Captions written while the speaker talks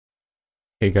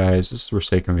Hey guys, this is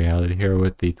Forsaken Reality here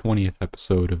with the 20th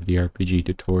episode of the RPG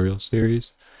tutorial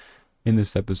series. In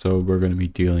this episode, we're going to be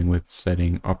dealing with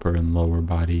setting upper and lower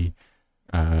body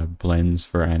blends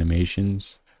for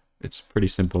animations. It's pretty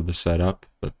simple to set up,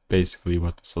 but basically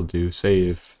what this will do, say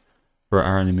if for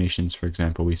our animations, for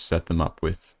example, we set them up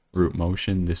with root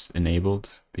motion, this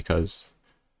enabled, because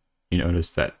you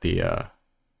notice that the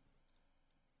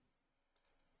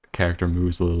character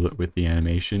moves a little bit with the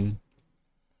animation,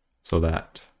 so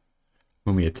that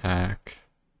when we attack,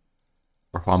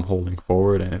 or if I'm holding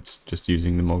forward and it's just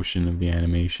using the motion of the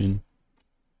animation.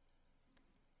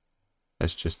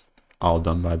 That's just all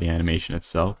done by the animation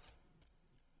itself,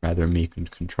 rather than me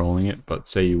controlling it. But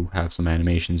say you have some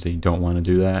animations that you don't want to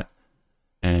do that,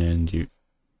 and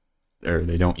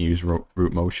they don't use root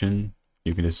motion,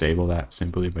 you can disable that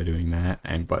simply by doing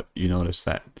that. But you notice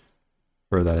that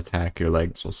for that attack, your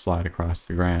legs will slide across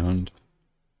the ground.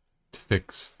 To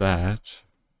fix that,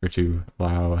 or to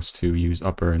allow us to use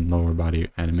upper and lower body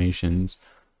animations,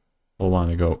 we'll want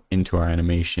to go into our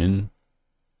animation,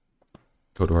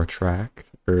 go to our track,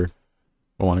 or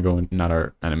we'll want to go in, not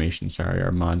our animation, sorry,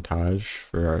 our montage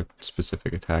for our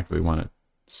specific attack we want to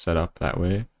set up that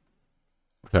way.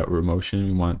 Without root motion,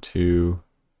 we want to,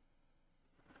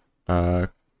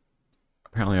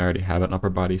 apparently I already have an upper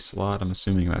body slot. I'm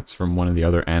assuming that's from one of the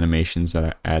other animations that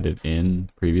I added in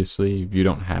previously. If you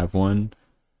don't have one,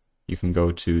 you can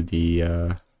go to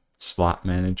the slot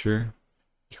manager,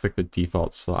 you click the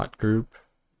default slot group,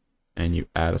 and you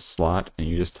add a slot, and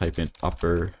you just type in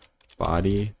upper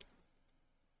body,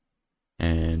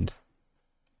 and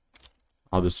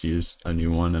I'll just use a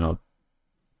new one, and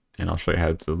I'll show you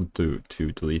how to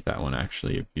delete that one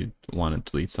actually if you want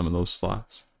to delete some of those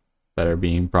slots that are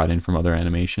being brought in from other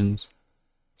animations.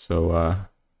 So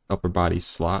upper body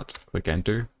slot, click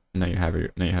enter, and now you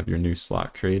have your new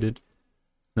slot created.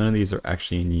 None of these are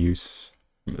actually in use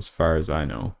as far as I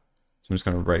know. So I'm just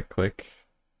going to right click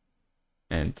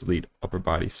and delete upper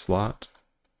body slot.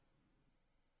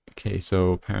 Okay,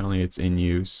 so apparently it's in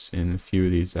use in a few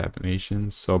of these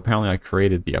animations. So apparently I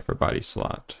created the upper body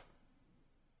slot.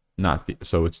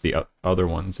 So it's the other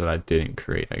ones that I didn't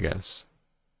create, I guess.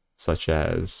 Such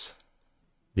as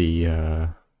the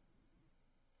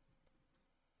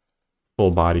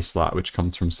full body slot, which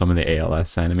comes from some of the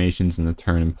ALS animations and the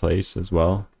turn in place as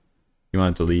well. You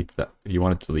want to delete that. If you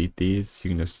want to delete these,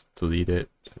 you can just delete it,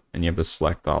 and you have to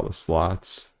select all the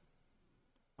slots.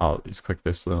 I'll just click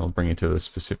this, then I'll bring it to the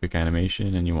specific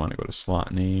animation, and you want to go to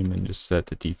slot name and just set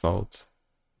to default.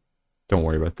 Don't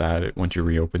worry about that. Once you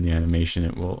reopen the animation,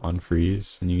 it will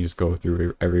unfreeze, and you just go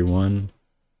through every one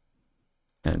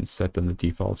and set them the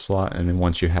default slot. And then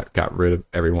once you have got rid of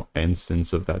every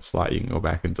instance of that slot, you can go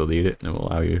back and delete it, and it will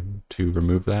allow you to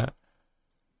remove that.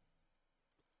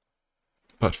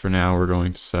 But for now, we're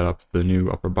going to set up the new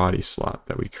upper body slot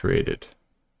that we created.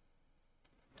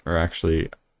 Or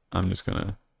actually, I'm just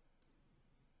gonna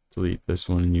delete this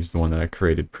one and use the one that I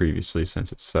created previously,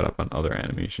 since it's set up on other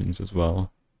animations as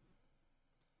well.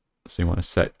 So you want to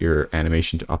set your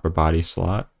animation to upper body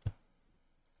slot,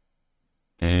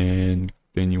 and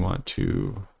then you want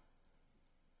to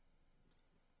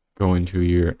go into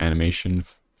your animation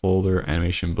folder,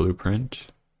 animation blueprint,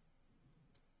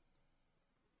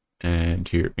 and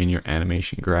here in your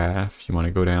animation graph, you want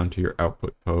to go down to your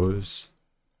output pose,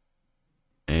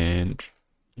 and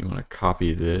you want to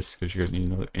copy this because you're going to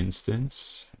need another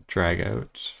instance. Drag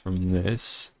out from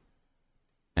this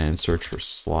and search for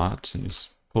slot, and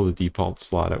just pull the default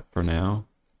slot out for now.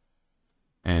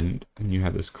 And when you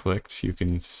have this clicked, you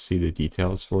can see the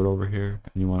details for it over here,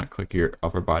 and you want to click your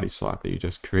upper body slot that you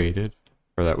just created,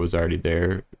 or that was already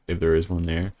there if there is one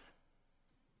there,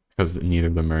 because neither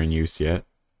of them are in use yet,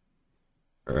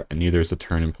 or neither is a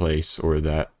turn in place or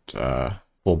that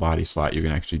full body slot. You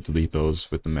can actually delete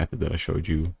those with the method that I showed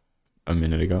you a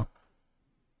minute ago.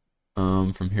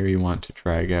 From here you want to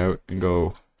drag out and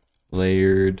go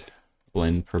layered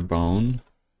blend per bone,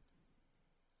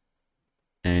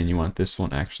 and you want this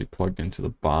one actually plugged into the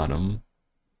bottom,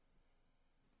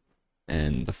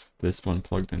 and this one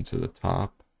plugged into the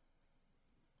top.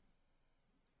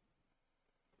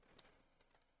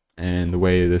 And the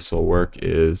way this will work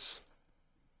is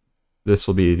this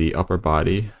will be the upper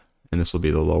body, and this will be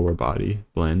the lower body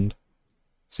blend.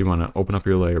 So you want to open up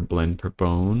your layer blend per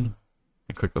bone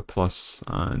and click the plus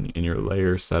in your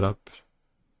layer setup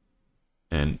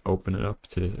and open it up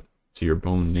to your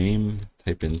bone name.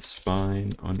 Type in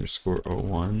spine underscore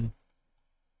 01,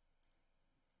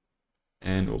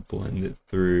 and we'll blend it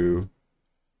through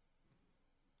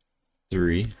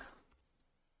 3,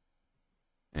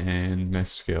 and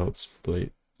mesh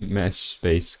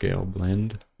space scale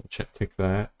blend. We'll tick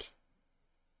that.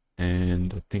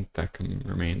 And I think that can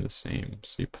remain the same.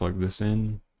 So you plug this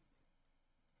in.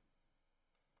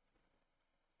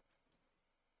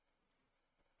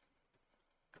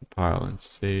 Compile and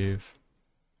save.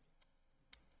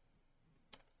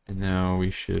 And now we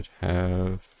should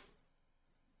have,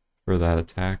 for that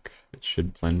attack, it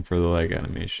should blend for the leg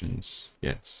animations.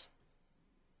 Yes.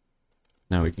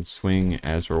 Now we can swing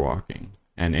as we're walking.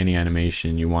 And any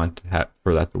animation you want to have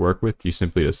for that to work with, you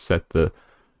simply just set the,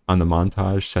 on the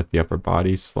montage, set the upper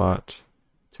body slot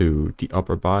to the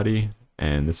upper body,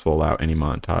 and this will allow any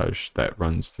montage that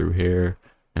runs through here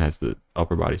and has the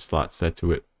upper body slot set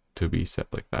to it to be set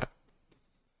like that.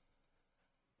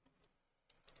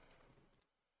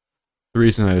 The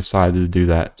reason I decided to do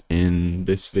that in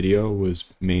this video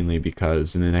was mainly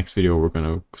because in the next video we're going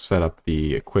to set up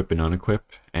the equip and unequip,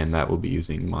 and that will be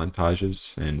using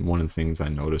montages. And one of the things I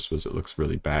noticed was it looks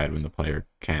really bad when the player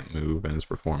can't move and is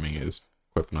performing his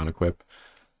equip and unequip.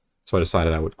 So I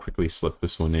decided I would quickly slip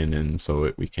this one in, and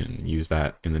so we can use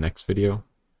that in the next video.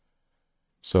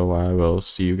 So I will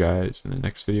see you guys in the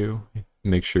next video.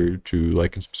 Make sure to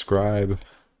like and subscribe.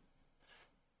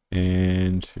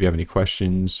 And if you have any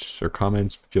questions or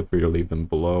comments, feel free to leave them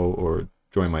below or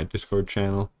join my Discord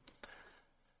channel.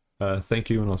 Thank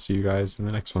you, and I'll see you guys in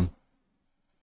the next one.